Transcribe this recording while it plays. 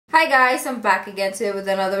Hi guys, I'm back again today with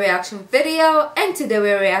another reaction video, and today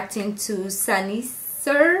we're reacting to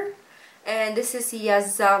Şanışer, and this is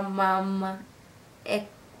Yazamam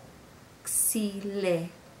Ecele.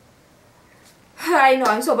 I know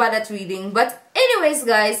I'm so bad at reading, but anyways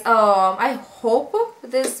guys, I hope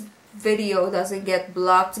this video doesn't get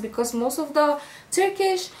blocked because most of the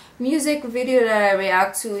Turkish music video that I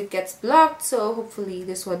react to, it gets blocked, so hopefully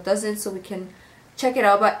this one doesn't, so we can check it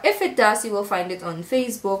out. But if it does, you will find it on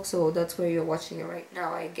Facebook, so that's where you're watching it right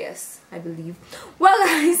now, I guess, I believe. Well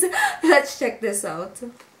guys, let's check this out.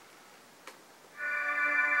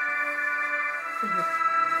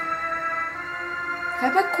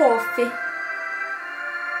 Have a coffee.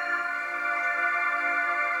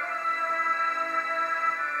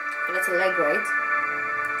 That's a leg, right?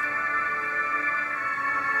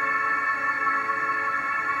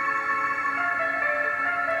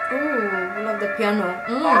 Ooh, love the piano.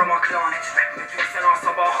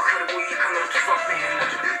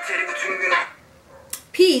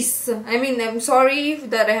 Peace. I mean, I'm sorry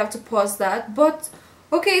that I have to pause that, but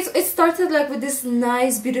okay, it started like with this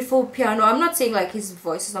nice, beautiful piano. I'm not saying like his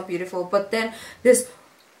voice is not beautiful, but then this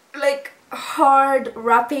like hard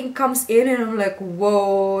rapping comes in, and I'm like,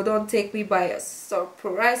 whoa, don't take me by a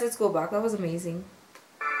surprise. Let's go back. That was amazing.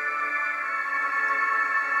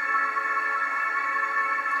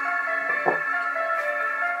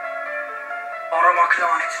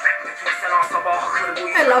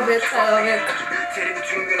 I love it, I love it.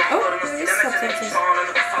 Oh, there is subtitles.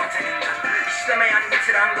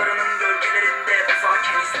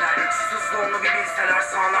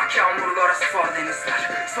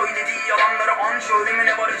 Söylediği yalanları anca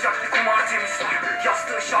ölümüne varacak bir kumar temizler.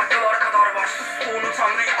 Yazdığı şarkılar kadar var, susluğunu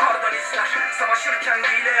Tanrı yukarıdan izler. Savaşırken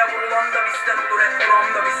hileye vurulan da bizden olur, hep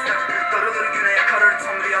vuran da bizden. Darılır güne yakarır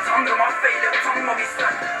Tanrı'ya, Tanrım affeyle utanma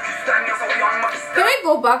bizden. Yüzden yaza uyanmak ister. Can I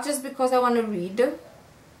go back just because I want to read?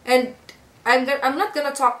 And I'm not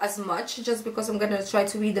gonna talk as much just because I'm gonna try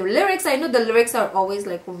to read the lyrics. I know the lyrics are always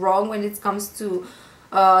like wrong when it comes to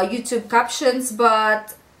YouTube captions,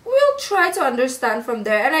 but we'll try to understand from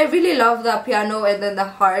there. And I really love the piano and then the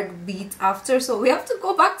hard beat after, so we have to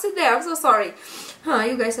go back to there. I'm so sorry.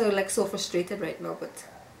 You guys are like so frustrated right now, but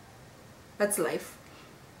that's life.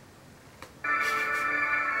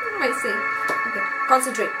 What am I saying? Okay,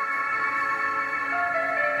 concentrate.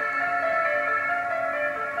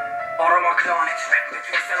 Aramak lanet,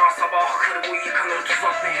 bütün sena sabah akır bu yıkanır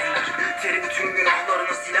tuzak nehirler. Teri bütün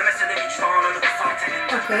günahlarını silemese de vicdanını kusar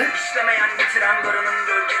teninde. İşlemeyen bitiren garının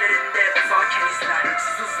gölgelerinde uzarken izler.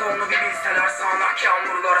 Susuzluğunu bir bilseler sağanak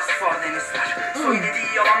yağmurlara susar denizler.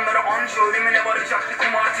 Söylediği yalanları anca ölümüne varacak bir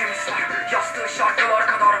kumar temizler. Yazdığı şarkılar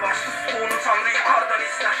kadar var, susluğunu Tanrı yukarıdan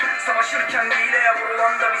izler. Savaşırken hileye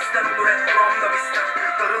vurulan da bizden olur, hep vuran da bizden.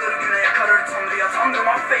 Darılır güne yakarır Tanrı'ya, Tanrım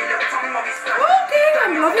affeyle utanma bizden. Okay,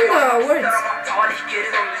 I'm loving the words. Talih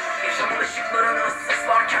geri döndü. Yaşamın ışıklarını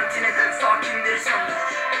ıssızlar kentinin sakinleri söndürür.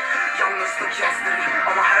 Yalnızlık yazdırır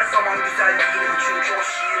ama her zaman güzel değil bu, çünkü o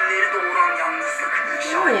şiirleri doğuran yalnızlık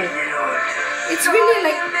şairleri öldürür. It's really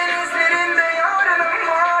like Denizlerinde yarınım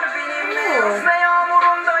var benim, beyaz ve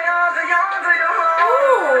yağmurunda yağdı yağdı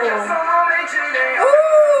Yazamam Ecele.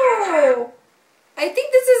 Oh, I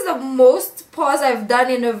think this is the most pause I've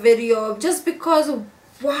done in a video just because,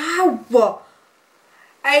 wow,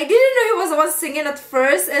 I didn't know he was the one singing at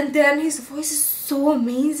first, and then his voice is so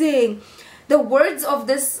amazing. The words of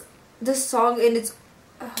this song, and it's,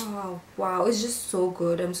 oh wow, it's just so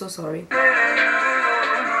good. I'm so sorry.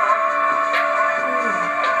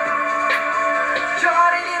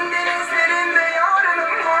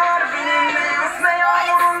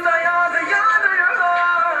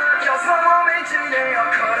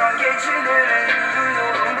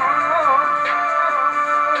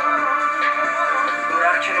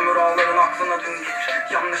 Aklına dün gelir,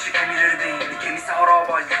 yanlışı kemirir değil, gemisi harap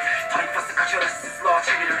haldedir. Tayfası kaçar ıssızlığa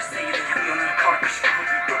çevirir seyri. Uyanır karkış kabul,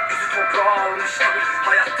 gökyüzü toprağa almış tavır.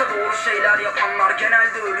 Hayatta doğru şeyler yapanlar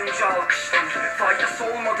genelde ölünce alkışlanır. Faydası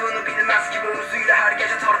olmadığını bilmez gibi özüyle her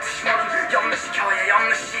gece tartışmanın. Yanlış hikaye,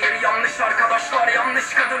 yanlış şiir, yanlış arkadaşlar,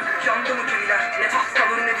 yanlış kadın. Yandı mı gemiler, ne taht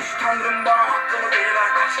kalır ne düş Tanrım, bana hakkımı geri ver.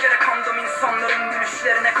 Kaç kere kandım insanların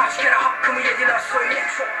gülüşlerine, kaç kere hakkımı yediler. Söyle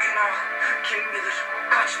çok günah, kim bilir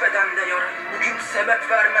kaç bedende yara. Bugün sebep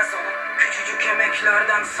vermez ama küçücük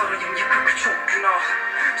emeklerden sarayım. Yıkık çok günah.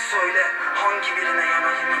 Söyle hangi birine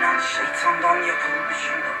yanayım? İnan şeytandan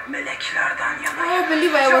yapılmışım da meleklerden yanayım. I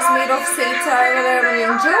believe I was made of Satan when I'm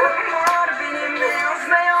an angel.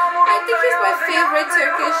 I think he's my favorite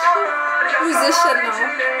Turkish musician now.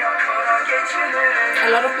 A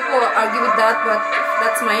lot of people argue with that, but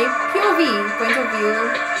that's my POV, point of view.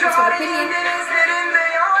 That's my opinion.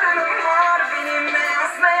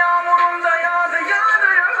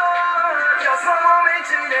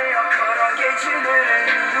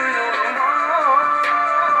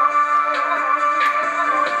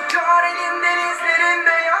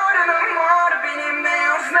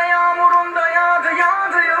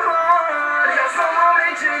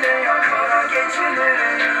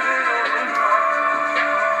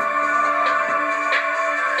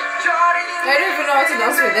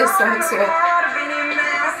 obsessed with this song, so Benimle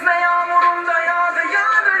esme yağmurumda yağdı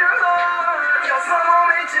yağdırılar. Yazamam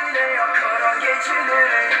ecele yakara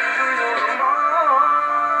geceleri yürüyorum.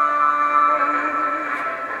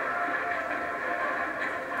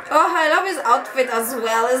 oh, I love his outfit as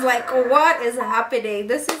well. It's like, what is happening?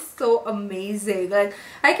 This is so amazing. Like,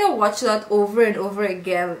 I can watch that over and over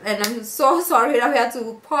again, and I'm so sorry that we had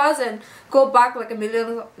to pause and go back like a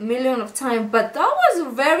million of times, but that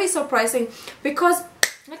was very surprising because,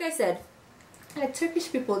 like I said, like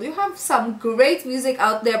Turkish people, you have some great music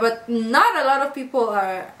out there, but not a lot of people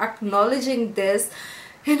are acknowledging this,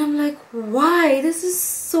 and I'm like, why? This is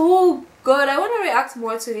so good. I want to react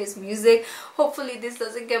more to his music. Hopefully this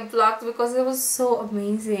doesn't get blocked because it was so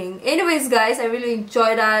amazing. Anyways guys, I really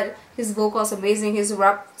enjoyed that. His vocals amazing, his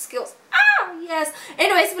rap skills, yes.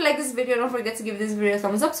 Anyways, if you like this video, don't forget to give this video a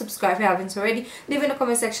thumbs up, subscribe if you haven't already, leave in the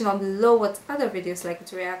comment section down below what other videos like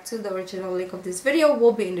to react to. The original link of this video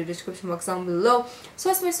will be in the description box down below,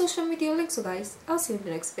 so as my social media links. So guys, I'll see you in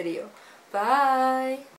the next video. Bye.